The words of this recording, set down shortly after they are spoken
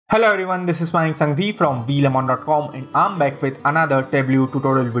Hello everyone, this is Sangvi from vlemon.com and I'm back with another Tableau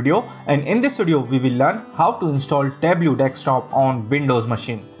tutorial video, and in this video we will learn how to install Tableau desktop on Windows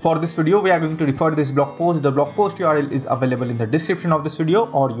machine. For this video we are going to refer to this blog post. The blog post URL is available in the description of this video,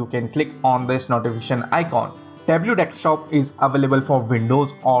 or you can click on this notification icon. Tableau desktop is available for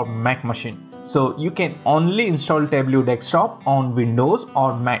Windows or Mac machine. So you can only install Tableau desktop on Windows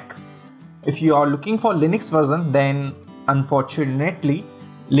or Mac. If you are looking for Linux version, then unfortunately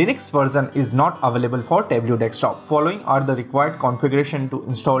Linux version is not available for Tableau desktop. Following are the required configuration to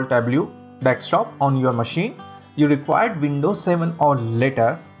install Tableau desktop on your machine. You required Windows 7 or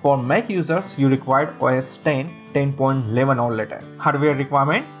later. For Mac users, you required OS 10, 10.11 or later. Hardware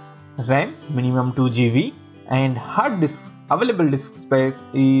requirement: RAM minimum 2 GB and hard disk available disk space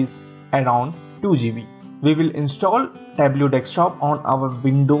is around 2 GB. We will install Tableau desktop on our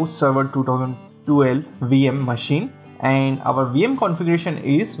Windows Server 2012 VM machine. And our VM configuration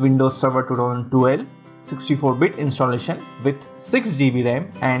is Windows Server 2012 64-bit installation with 6 GB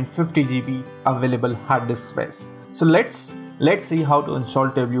RAM and 50 GB available hard disk space. So let's see how to install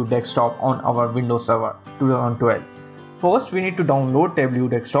Tableau desktop on our Windows Server 2012. First we need to download Tableau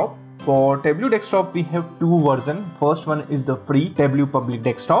desktop. For Tableau desktop we have two versions. First one is the free Tableau public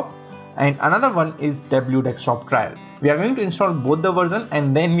desktop and another one is Tableau desktop trial. We are going to install both the version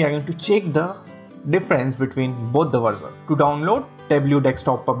and then we are going to check the difference between both the versions. To download Tableau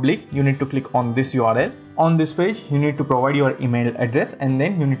desktop public, you need to click on this URL. On this page you need to provide your email address and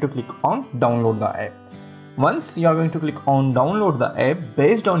then you need to click on download the app. Once you are going to click on download the app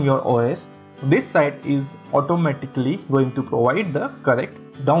based on your OS, this site is automatically going to provide the correct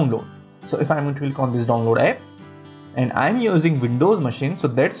download. So if I am going to click on this download app, and I am using Windows machine, so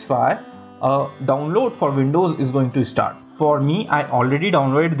that's why download for Windows is going to start. For me, I already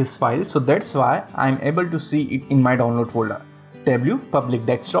downloaded this file, so that's why I am able to see it in my download folder. Tableau Public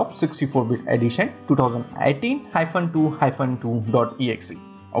Desktop 64-bit edition 2018-2-2.exe.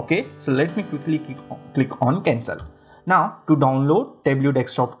 Okay, so let me quickly click on cancel. Now to download Tableau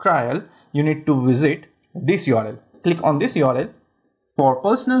Desktop trial, you need to visit this URL. Click on this URL. For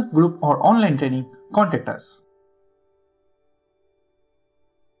personal, group or online training, contact us.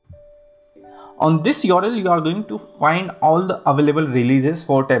 On this URL, you are going to find all the available releases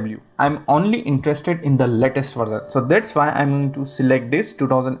for Tableau. I'm only interested in the latest version. So that's why I'm going to select this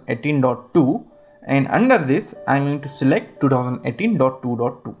 2018.2 and under this, I'm going to select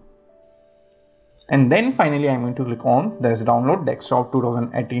 2018.2.2. And then finally, I'm going to click on this download desktop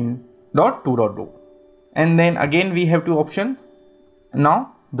 2018.2.2. And then again, we have two options.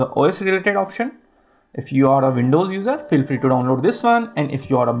 Now the OS related option. If you are a Windows user, feel free to download this one, and if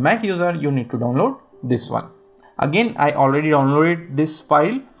you are a Mac user, you need to download this one. Again, I already downloaded this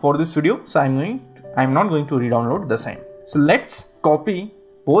file for this video, so I'm not going to re-download the same. So let's copy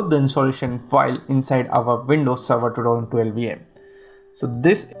both the installation file inside our Windows Server 2012 VM. So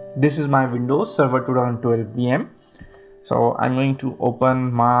this is my Windows Server 2012 VM. So I'm going to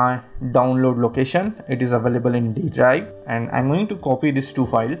open my download location. It is available in D drive, and I'm going to copy these two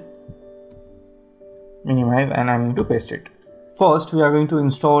files. Minimize, and I'm going to paste it. First, we are going to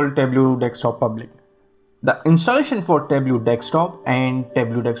install Tableau Desktop Public. The installation for Tableau Desktop and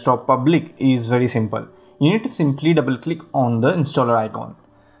Tableau Desktop Public is very simple. You need to simply double click on the installer icon.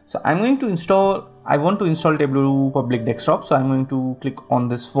 So I want to install Tableau Public Desktop. So I'm going to click on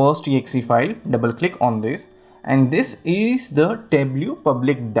this first exe file, double click on this, and this is the Tableau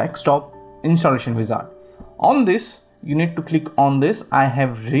Public Desktop installation wizard. On this, you need to click on this I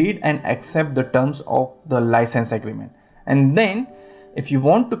have read and accept the terms of the license agreement. And then if you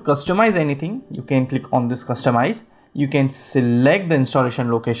want to customize anything, you can click on this customize. You can select the installation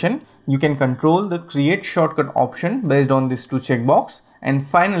location. You can control the create shortcut option based on these two checkbox. And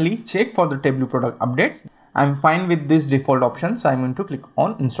finally check for the Tableau product updates. I'm fine with this default option, so I'm going to click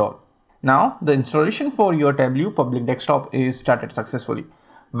on install. Now the installation for your Tableau public desktop is started successfully.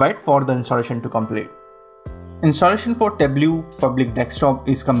 Wait for the installation to complete. Installation for Tableau Public Desktop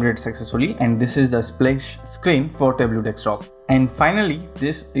is completed successfully, and this is the splash screen for Tableau Desktop. And finally,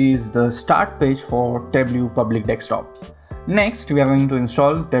 this is the start page for Tableau Public Desktop. Next, we are going to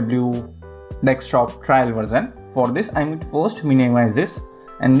install Tableau Desktop trial version. For this, I'm going to first minimize this,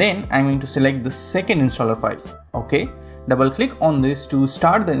 and then I'm going to select the second installer file. Okay, double click on this to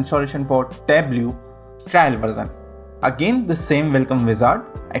start the installation for Tableau trial version. Again, the same welcome wizard,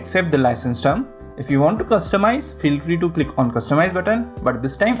 accept the license term. If you want to customize, feel free to click on customize button, but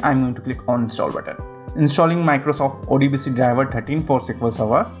this time I'm going to click on install button. Installing Microsoft ODBC driver 13 for SQL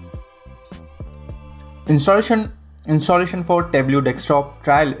Server. Installation for Tableau Desktop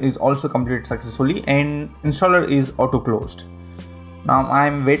trial is also completed successfully, and installer is auto closed. Now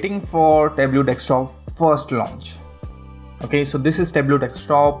I'm waiting for Tableau Desktop first launch. Okay, so this is Tableau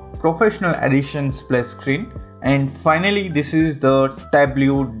Desktop Professional Edition splash screen, and finally this is the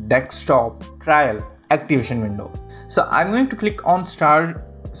Tableau Desktop trial activation window. So I'm going to click on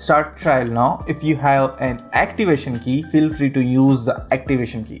start trial now. If you have an activation key, feel free to use the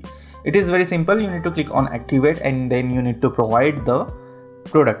activation key. It is very simple. You need to click on activate and then you need to provide the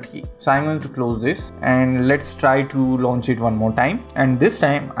product key. So I'm going to close this and let's try to launch it one more time, and this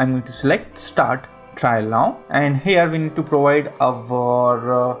time I'm going to select start trial now, and here we need to provide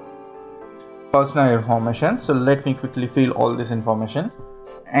our personal information. So let me quickly fill all this information,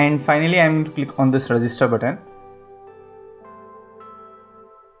 and finally I'm going to click on this register button,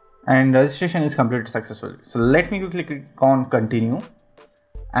 and registration is completed successfully. So let me quickly click on continue,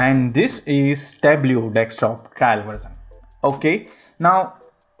 and this is Tableau Desktop trial version. Okay, now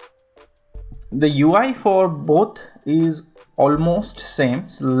the UI for both is almost same.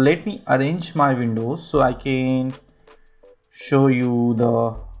 So let me arrange my windows so I can show you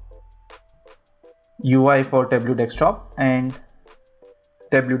the UI for Tableau Desktop and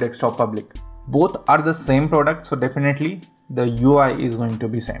Tableau Desktop Public. Both are the same product, so definitely the UI is going to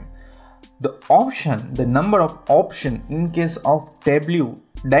be same. The number of option in case of Tableau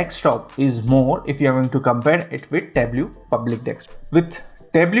Desktop is more if you are going to compare it with Tableau Public Desktop. With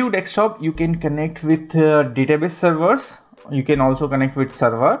Tableau Desktop you can connect with database servers, you can also connect with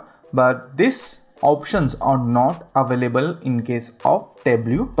server, but these options are not available in case of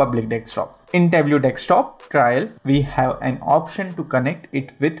Tableau Public Desktop. In Tableau Desktop trial we have an option to connect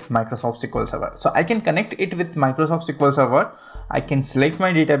it with Microsoft SQL Server. So I can connect it with Microsoft SQL Server. I can select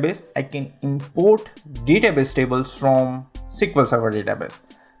my database, I can import database tables from SQL Server database,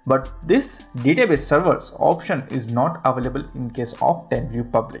 but this database servers option is not available in case of Tableau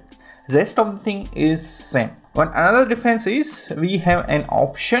Public. Rest of the thing is same. One another difference is we have an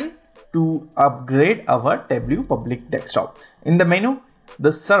option to upgrade our Tableau Public Desktop. In the menu,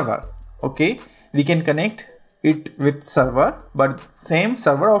 the server, okay, we can connect it with server, but same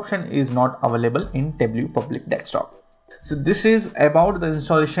server option is not available in Tableau Public Desktop. So this is about the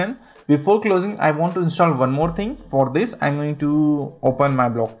installation. Before closing, I want to install one more thing. For this, I'm going to open my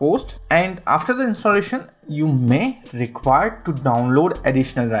blog post, and after the installation, you may require to download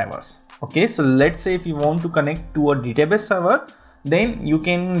additional drivers. Okay, so let's say if you want to connect to a database server, then you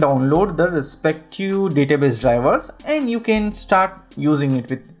can download the respective database drivers and you can start using it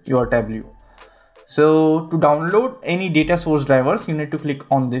with your Tableau. So to download any data source drivers, you need to click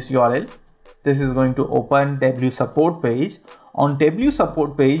on this URL. This is going to open Tableau support page. On Tableau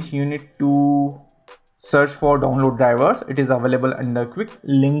support page, you need to search for download drivers. It is available under quick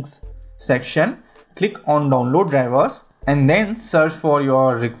links section. Click on download drivers and then search for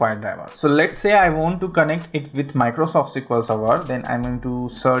your required driver. So let's say I want to connect it with Microsoft SQL Server, then I'm going to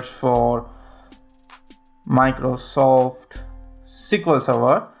search for Microsoft SQL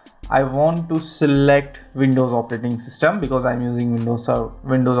Server. I want to select Windows operating system because I'm using Windows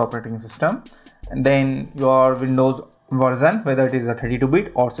operating system, and then your Windows version, whether it is a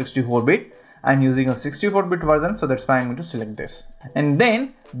 32-bit or 64-bit. I'm using a 64-bit version, so that's why I'm going to select this. And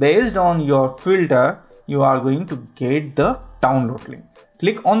then based on your filter, you are going to get the download link.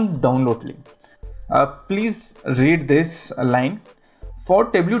 Click on download link. Please read this line. For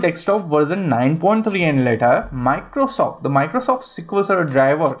Tableau Desktop version 9.3 and later, the Microsoft SQL Server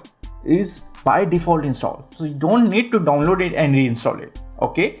driver is by default installed. So you don't need to download it and reinstall it.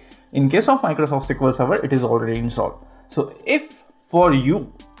 Okay. In case of Microsoft SQL Server, it is already installed. So if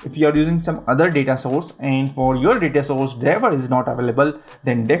you are using some other data source and for your data source driver is not available,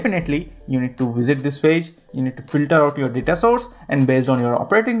 then definitely you need to visit this page. You need to filter out your data source, and based on your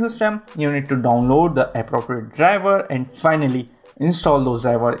operating system, you need to download the appropriate driver and finally install those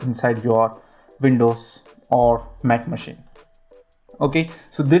driver inside your Windows or Mac machine. Okay,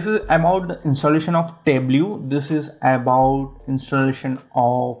 so this is about the installation of Tableau. This is about installation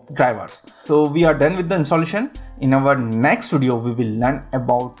of drivers. So we are done with the installation. In our next video, we will learn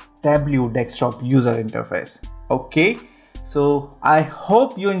about Tableau Desktop user interface. Okay, so I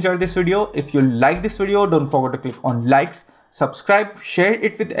hope you enjoyed this video. If you like this video, don't forget to click on likes, subscribe, share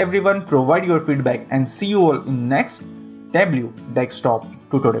it with everyone, provide your feedback, and see you all in next Tableau Desktop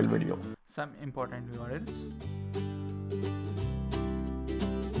tutorial video. Some important URLs.